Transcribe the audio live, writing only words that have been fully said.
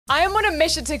I am on a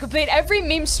mission to complete every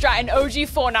meme strat in OG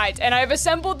Fortnite, and I have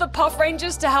assembled the Puff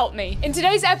Rangers to help me. In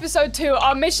today's episode 2,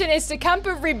 our mission is to camp a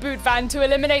Reboot van to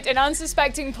eliminate an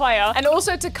unsuspecting player, and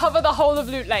also to cover the whole of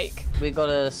Loot Lake. We got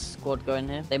a squad going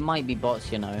here. They might be bots,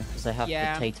 you know, because they have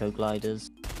potato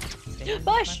gliders.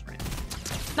 Bush!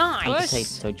 Nice.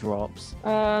 Potato drops.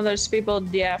 There's people,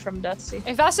 from Dusty.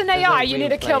 If that's an AI, you need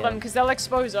to kill them because they'll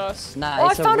expose us. Nah, oh,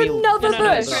 I found another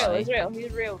bush. He's real.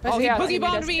 He's real. Oh, he boogie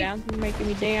bombed me. Making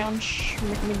me down.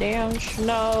 Making me down.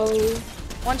 No.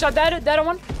 One shot dead. Dead on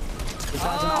one. Is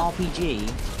that an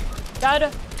RPG? Dead.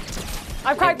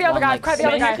 I've cracked the other guy. I've cracked the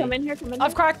other guy. Come in here. Come in here.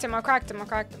 I've cracked him. I've cracked him.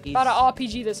 About to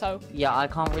RPG this hoe. Yeah, I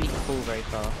can't really fall very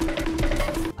far.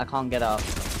 I can't get up,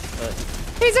 but...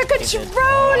 He's a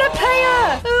controller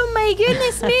player! Oh my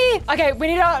goodness me! Okay, we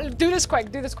need to do this quick,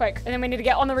 And then we need to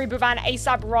get on the Reboot van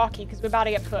ASAP Rocky, because we're about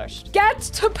to get pushed. Get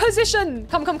to position!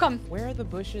 Come. Where are the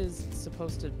bushes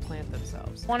supposed to plant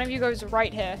themselves? One of you goes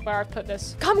right here, where I've put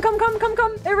this. Come.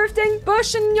 They're rifting.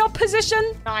 Bush in your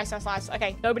position. Nice.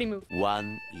 Okay, nobody move.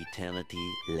 One eternity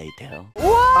later.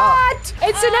 What?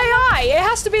 It's an AI. It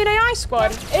has to be an AI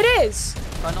squad. It is.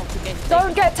 Try not to get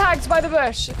Don't get tagged by the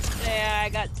bush. Yeah, I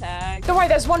got tagged. Don't worry,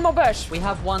 there's one more bush. We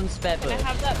have one spare bush. Can I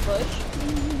have that bush?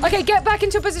 Okay, get back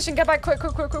into position. Get back quick.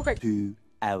 2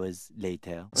 hours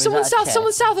later. Someone south.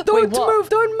 Don't move.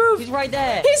 He's right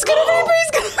there. He's gonna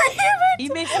reboot. He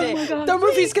missed it. God, Don't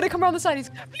move. He's gonna come around the side.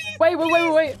 Wait.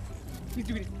 He's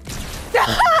doing it.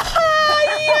 Yes!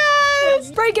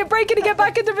 Break it and get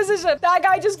back into position. That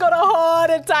guy just got a heart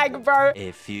attack, bro.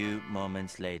 A few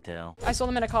moments later. I saw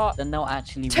them in a car. Then they'll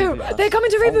actually Two. reboot us. They're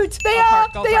coming to reboot. They are.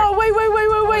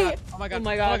 Wait. Oh my god.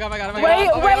 Wait.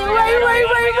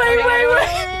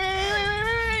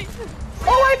 Oh,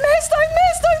 I missed.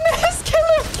 Kill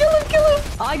him.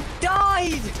 I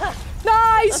died.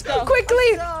 Nice. Let's go.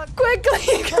 Quickly.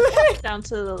 Down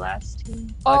to the last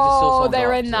team. Oh,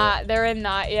 they're in that.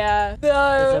 Yeah.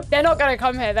 No, they're not gonna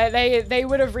come here. They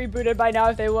would have rebooted by now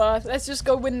if they were. Let's just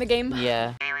go win the game.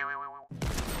 Yeah.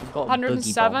 We've got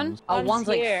 107. Oh, one's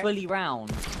like here. fully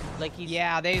round. Like he's...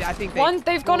 Yeah, I think they...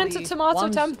 They've gone into Tomato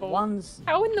Temple.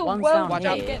 How in the world down did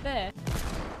they here. get there?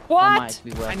 That What? might be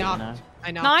worth I it, knocked. you know.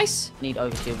 I know. Nice. Need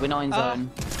overshield. We're not in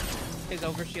zone. His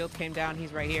overshield came down.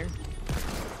 He's right here.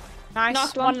 Nice.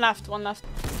 Knocked One left.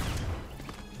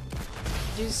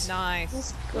 Nice.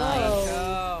 Let's go.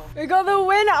 Go. We got the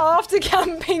win after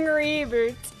camping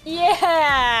Reboot.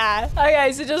 Yeah.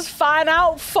 Okay, so just fan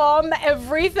out, farm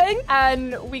everything,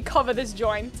 and we cover this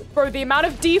joint. Bro, the amount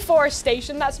of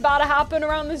deforestation that's about to happen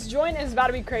around this joint is about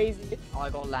to be crazy. Oh, I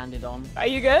got landed on. Are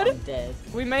you good? I'm dead.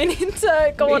 We may need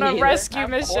to go on a rescue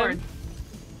mission. Corn.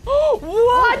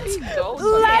 What? Those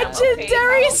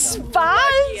Legendary okay.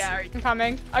 spaz? I'm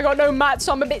coming. I got no mats,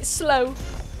 so I'm a bit slow.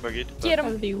 Get That him.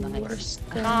 would be worse.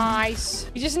 Nice.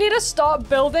 We just need to start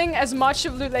building as much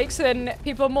of Loot Lake so then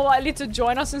people are more likely to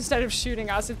join us instead of shooting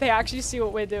us if they actually see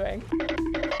what we're doing.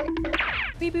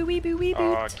 Weeboot.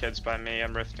 Oh, kids by me.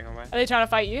 I'm rifting away. Are they trying to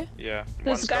fight you? Yeah. This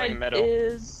One's guy going middle.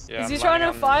 is... Yeah, Is he I'm trying to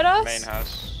landing fight on us? Main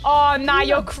house. Oh, nah,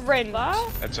 you're cringe.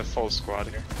 It's a full squad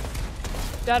here.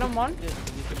 Dead on one. We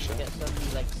could get so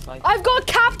many, like, sites. I've got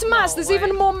capped mats. There's way.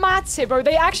 even more mats here, bro.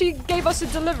 They actually gave us a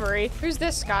delivery. Who's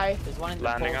this guy? There's one in the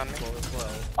Landing fourth on me. floor as well.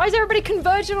 Why is everybody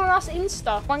converging on us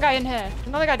insta? One guy in here.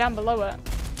 Another guy down below it.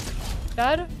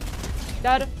 Dead.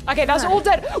 Okay, that's all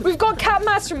dead. We've got cap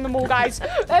mats from them all, guys.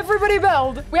 Everybody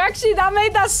build. That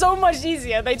made that so much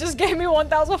easier. They just gave me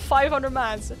 1,500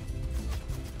 mats.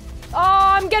 Oh,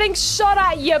 I'm getting shot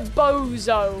at, you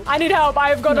bozo. I need help. I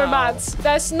have got no mats.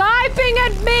 They're sniping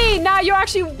at me. Nah, you're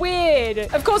actually weird.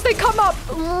 Of course, they come up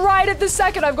right at the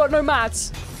second I've got no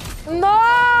mats.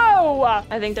 No!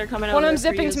 I think they're coming out. One of them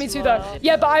zipping to me too, though.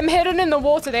 Yeah, but I'm hidden in the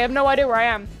water. They have no idea where I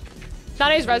am.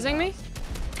 Nana's rezzing me.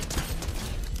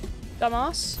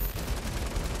 Dumbass.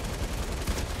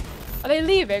 Are they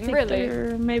leaving? Really?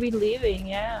 They're maybe leaving,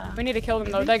 yeah. We need to kill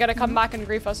them, though. They're gonna come back and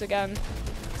grief us again.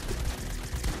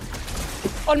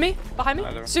 On me. Behind me.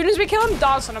 As soon as we kill him,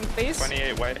 dance on him, please.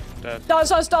 28 way. Dead.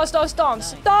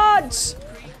 Dance. Dance!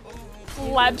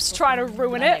 Plebs trying to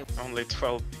ruin it. Only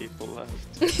 12 people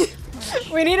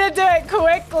left. We need to do it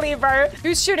quickly, bro.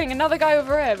 Who's shooting? Another guy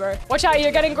over here, bro. Watch out,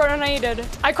 you're getting grenaded.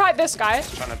 I cracked this guy.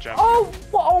 Trying to jump.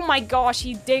 Oh my gosh,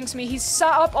 he dinks me. He's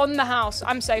sat up on the house.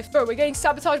 I'm safe. Bro, we're getting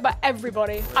sabotaged by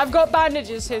everybody. I've got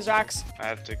bandages, his Rax. I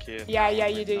have to kill. Yeah,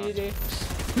 you do.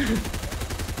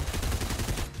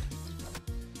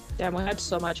 Damn, we had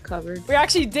so much covered. We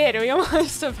actually did. We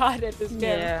almost have had it this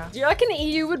game. Yeah. Do you reckon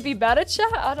EU would be better,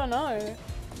 chat? I don't know.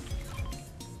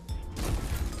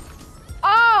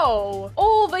 Oh! Wow!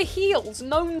 All the heals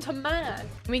known to man.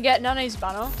 Can we get Nana's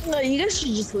banner? No, you guys should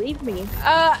just leave me.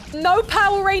 No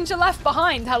Power Ranger left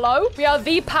behind. Hello? We are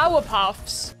the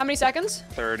Powerpuffs. How many seconds?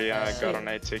 30, I got an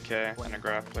ATK and a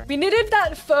grappler. We needed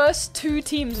that first 2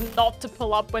 teams not to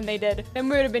pull up when they did. Then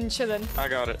we would have been chilling. I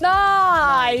got it.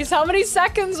 Nice! How many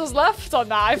seconds was left on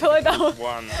that? I feel like that was...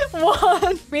 1.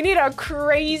 1. We need a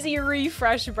crazy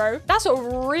refresh, bro. That's a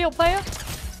real player.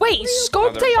 Wait,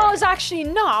 Scope TR is actually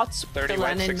nuts. 30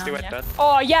 white, 60 white dead.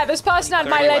 Oh, yeah, this person had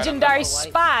my 30 white, legendary I've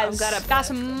spaz. got a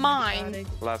That's mine.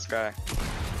 Last guy.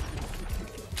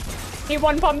 He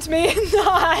one-pumped me.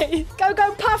 Nice.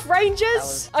 Go, Puff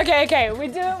Rangers. Okay. We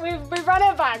run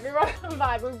it back.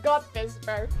 We've got this,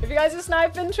 bro. If you guys are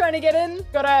sniping, trying to get in,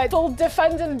 gotta full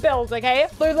defend and build, okay?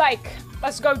 Blue Lake.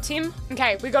 Let's go, team.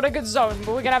 Okay, we got a good zone,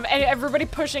 but we're gonna have everybody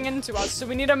pushing into us, so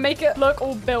we need to make it look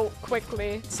all built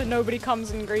quickly, so nobody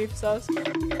comes and griefs us.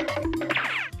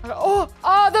 Oh,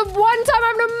 the one time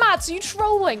I'm no mats, are you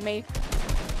trolling me?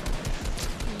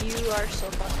 You are so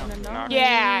fucking annoying.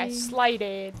 Yeah,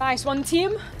 slighted. Nice one,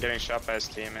 team. Getting shot by his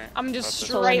teammate. I'm just That's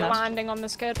straight landing on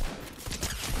this kid.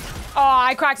 Oh,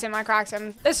 I cracked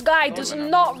him. This guy does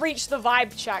not reach the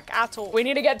vibe check at all. We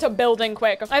need to get to building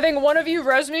quick. I think one of you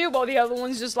res me while the other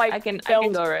one's just like I can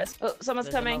build. go rest. Oh, someone's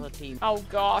There's coming. another team. Oh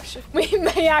gosh. We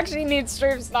may actually need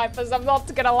stream snipers, I'm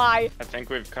not gonna lie. I think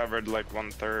we've covered like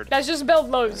 1/3. Let's just build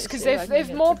loads, because see if I can if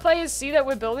get more them. players see that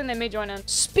we're building, they may join in.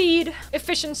 Speed,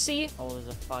 efficiency. Oh, there's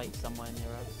a fight somewhere near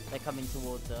us. They're coming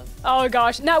towards us. Oh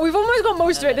gosh. Now, we've almost got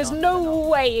most of it. they're There's not, no they're not.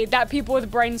 way that people with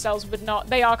brain cells would not.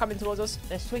 They are coming towards us.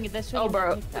 They're swinging. Oh,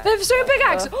 bro. They've swinging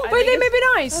pickaxe. I Wait, think they may be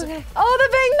it's- nice. Okay. Oh,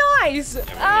 they're being nice.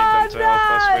 Yeah, we need them to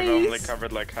help us. We've only Nice.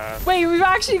 covered like half. Wait, we've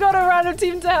actually got a random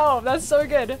team to help. That's so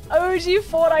good. OG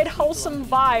Fortnite wholesome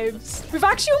vibes. We've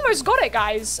actually almost got it,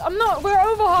 guys. We're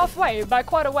over halfway by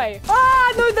quite a way.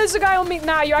 Ah, no, there's a guy on me.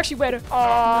 Nah, you actually win.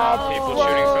 Oh, People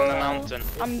shooting from the mountain.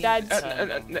 I'm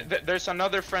dead. There's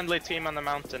another friendly team on the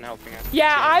mountain helping us.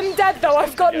 Yeah, I'm dead though.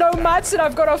 I've got no mats and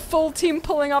I've got a full team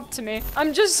pulling up to me.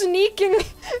 I'm just sneaking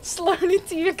slowly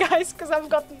to you guys because I've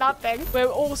got nothing. We're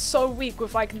all so weak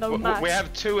with like no mats. We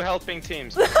have 2 helping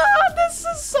teams. This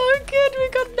is so good. We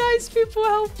got nice people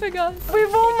helping us.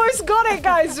 We've almost got it,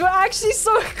 guys. We're actually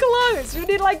so close. We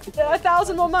need like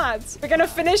 1,000 more mats. We're gonna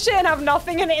finish it and have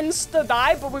nothing and insta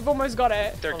die, but we've almost got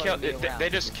it. They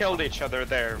just killed each other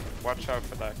there. Watch out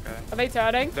for that guy. Are they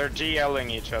turning? They're GLing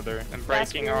each other and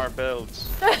breaking cool. our builds.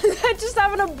 They're just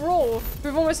having a brawl.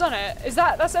 We've almost done it.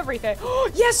 That's everything.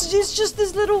 Yes, it's just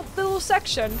this little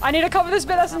section. I need to cover this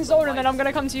bit that's in zone and then I'm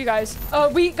gonna come to you guys.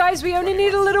 We only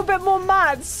need a little bit more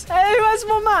mats. Hey, who has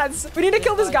more mats? We need to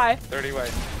kill this guy. 30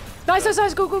 white. Nice.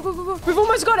 Go. We've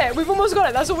almost got it.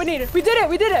 That's what we need. We did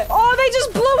it. Oh, they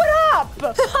just blew it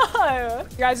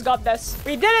up. You guys got this.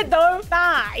 We did it though.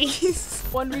 Nice.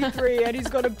 1v3 and he's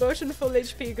got a bush and full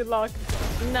HP. Good luck.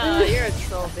 No, you're a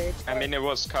troll, bitch. I mean, it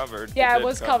was covered. Yeah, it did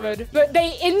was cover covered. But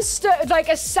they like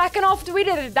a second after we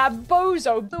did it, that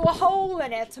bozo blew a hole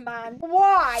in it, man.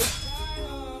 Why?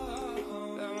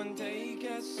 That one day you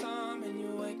get some and you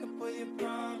wake up with your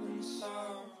problems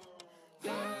solved.